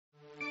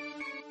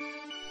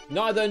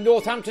Neither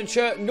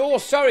Northamptonshire nor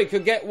Surrey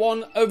could get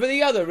one over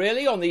the other,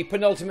 really, on the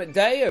penultimate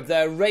day of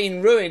their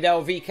rain-ruined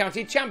LV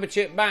County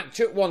Championship match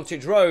at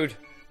Wantage Road.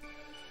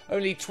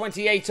 Only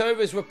 28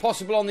 overs were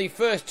possible on the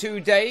first 2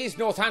 days,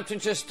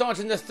 Northamptonshire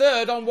starting the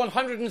third on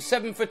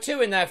 107 for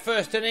 2 in their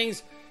first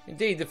innings,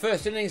 indeed the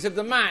first innings of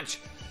the match.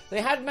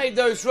 They had made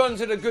those runs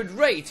at a good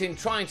rate in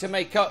trying to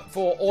make up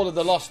for all of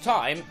the lost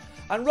time,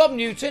 and Rob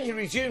Newton, who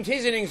resumed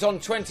his innings on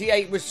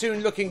 28, was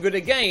soon looking good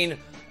again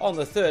on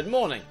the third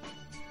morning.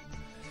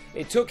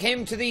 It took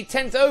him to the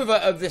 10th over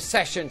of the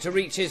session to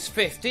reach his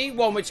 50,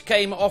 one which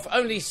came off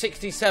only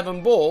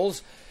 67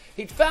 balls.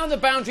 He'd found the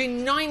boundary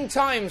 9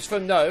 times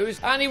from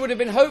those, and he would have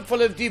been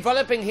hopeful of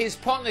developing his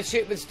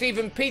partnership with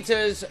Stephen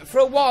Peters for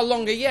a while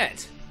longer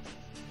yet.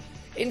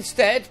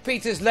 Instead,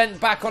 Peters leant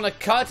back on a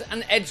cut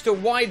and edged a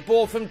wide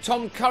ball from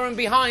Tom Curran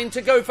behind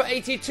to go for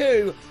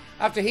 82,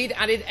 after he'd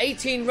added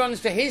 18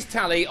 runs to his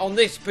tally on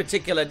this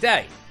particular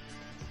day.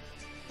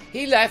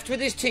 He left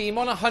with his team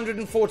on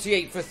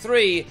 148 for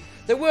 3.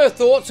 There were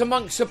thoughts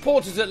amongst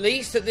supporters at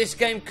least that this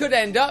game could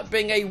end up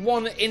being a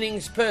 1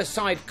 innings per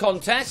side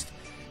contest.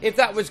 If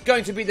that was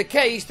going to be the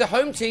case, the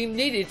home team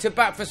needed to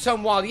bat for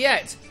some while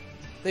yet.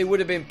 They would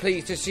have been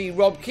pleased to see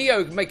Rob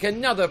Keogh make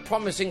another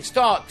promising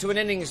start to an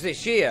innings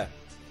this year.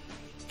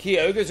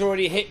 Keogh has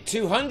already hit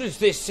 200s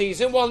this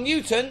season, while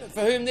Newton,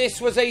 for whom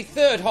this was a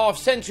third half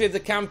century of the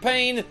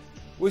campaign,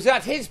 was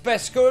at his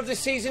best score of the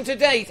season to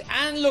date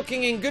and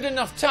looking in good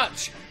enough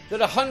touch that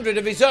 100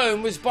 of his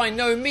own was by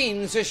no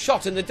means a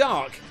shot in the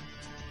dark.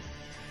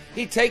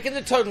 He'd taken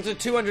the total to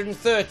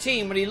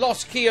 213 when he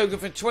lost Keogh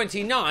for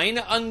 29,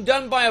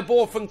 undone by a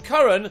ball from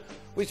Curran,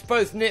 which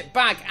both nipped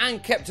back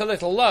and kept a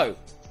little low.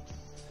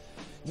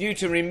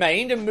 Newton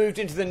remained and moved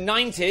into the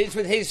 90s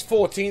with his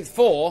 14th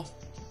 4.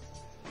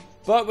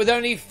 But with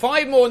only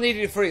 5 more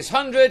needed for his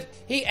 100,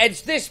 he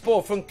edged this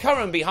ball from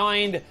Curran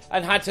behind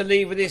and had to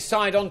leave with his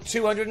side on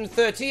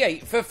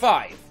 238 for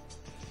 5.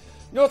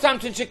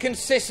 Northamptonshire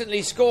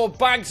consistently scored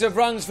bags of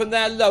runs from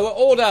their lower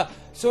order,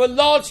 so a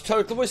large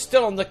total was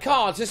still on the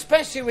cards,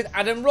 especially with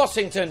Adam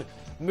Rossington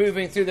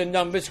moving through the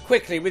numbers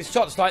quickly with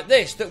shots like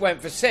this that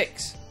went for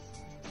 6.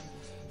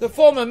 The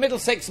former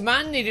Middlesex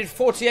man needed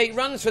 48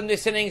 runs from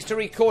this innings to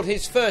record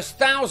his first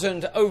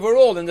 1,000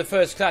 overall in the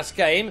first-class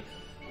game.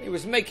 He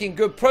was making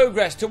good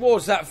progress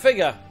towards that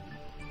figure.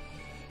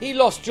 He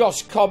lost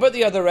Josh Cobb at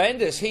the other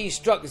end as he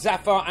struck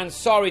Zafar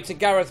Ansari to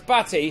Gareth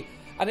Batty,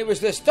 and it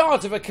was the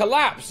start of a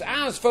collapse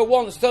as for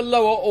once the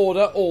lower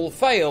order all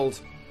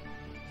failed.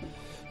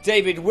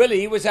 David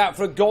Willey was out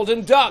for a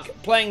golden duck,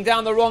 playing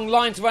down the wrong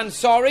line to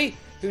Ansari,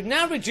 who'd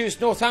now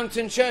reduced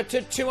Northamptonshire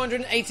to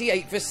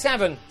 288 for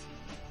 7.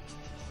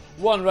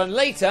 1 run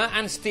later,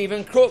 and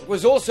Stephen Crook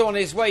was also on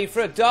his way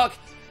for a duck,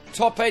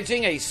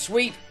 top-edging a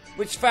sweep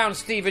which found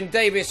Stephen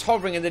Davis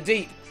hovering in the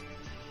deep.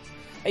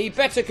 A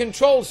better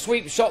controlled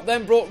sweep shot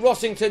then brought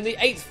Rossington the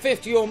 8th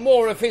 50 or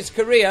more of his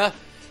career.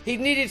 He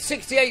needed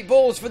 68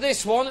 balls for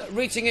this one,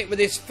 reaching it with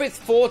his 5th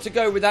 4 to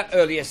go with that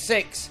earlier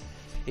 6.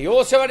 He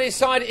also had his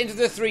side into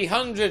the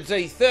 300s,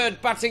 a third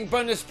batting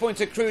bonus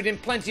point accrued in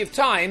plenty of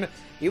time,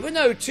 even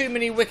though too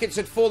many wickets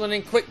had fallen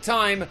in quick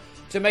time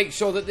to make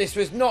sure that this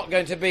was not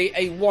going to be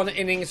a 1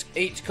 innings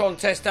each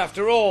contest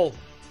after all.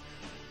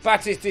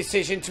 Batty's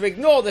decision to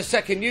ignore the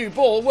second new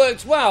ball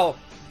worked well.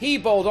 He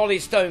bowled Ollie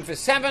Stone for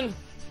 7.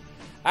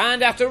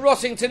 And after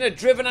Rossington had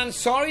driven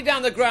Ansari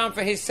down the ground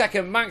for his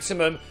second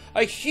maximum,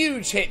 a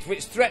huge hit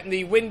which threatened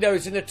the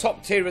windows in the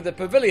top tier of the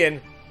pavilion,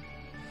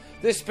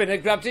 the spinner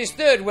grabbed his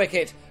 3rd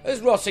wicket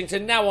as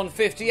Rossington, now on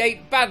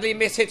 58, badly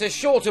mishit a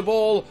shorter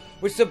ball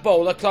which the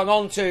bowler clung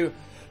onto.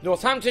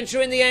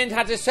 Northamptonshire in the end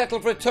had to settle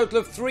for a total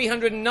of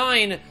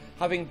 309,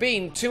 having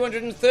been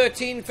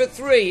 213 for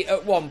 3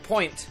 at one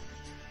point.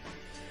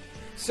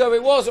 So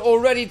it was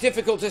already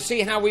difficult to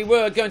see how we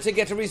were going to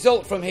get a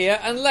result from here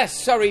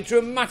unless Surrey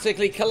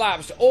dramatically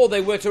collapsed or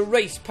they were to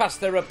race past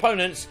their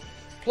opponents,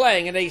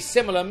 playing in a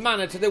similar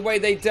manner to the way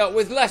they dealt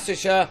with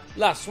Leicestershire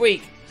last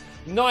week.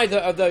 Neither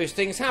of those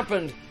things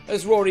happened,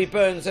 as Rory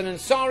Burns and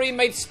Ansari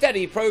made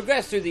steady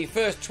progress through the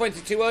first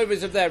 22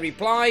 overs of their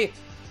reply,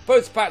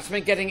 both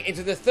batsmen getting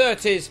into the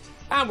 30s,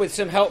 and with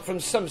some help from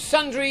some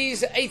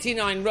sundries,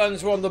 89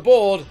 runs were on the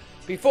board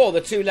before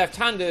the 2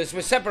 left-handers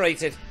were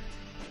separated.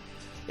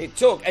 It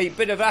took a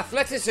bit of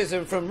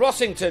athleticism from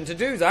Rossington to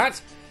do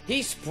that.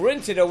 He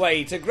sprinted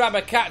away to grab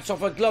a catch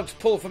off a gloved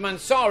pull from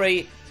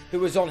Ansari, who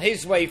was on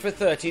his way for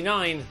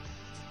 39.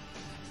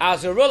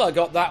 Azarullah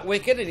got that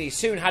wicket and he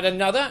soon had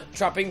another,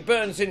 trapping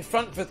Burns in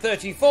front for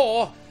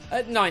 34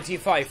 at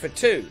 95 for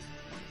 2.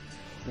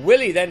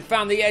 Willey then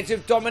found the edge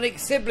of Dominic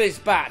Sibley's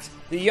bat,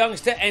 the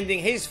youngster ending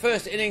his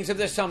first innings of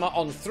the summer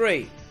on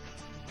 3.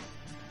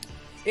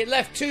 It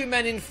left 2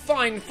 men in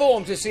fine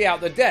form to see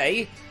out the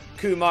day,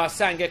 Kumar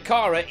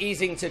Sangakkara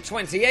easing to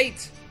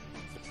 28,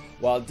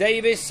 while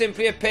Davis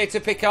simply appeared to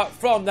pick up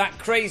from that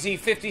crazy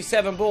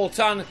 57 ball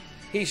ton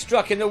he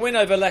struck in the win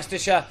over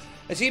Leicestershire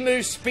as he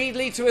moves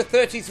speedily to a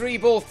 33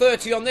 ball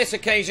 30 on this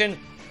occasion,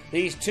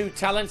 these 2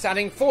 talents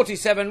adding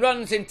 47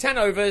 runs in 10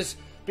 overs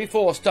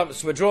before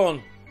stumps were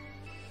drawn.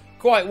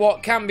 Quite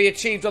what can be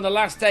achieved on the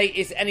last day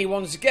is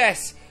anyone's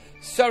guess.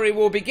 Surrey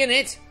will begin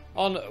it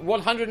on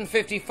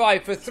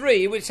 155 for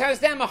 3, which has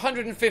them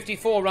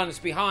 154 runs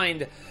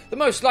behind. The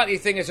most likely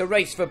thing is a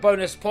race for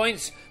bonus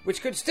points,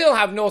 which could still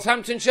have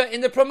Northamptonshire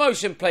in the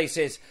promotion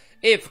places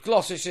if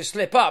Gloucestershire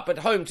slip up at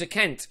home to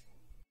Kent.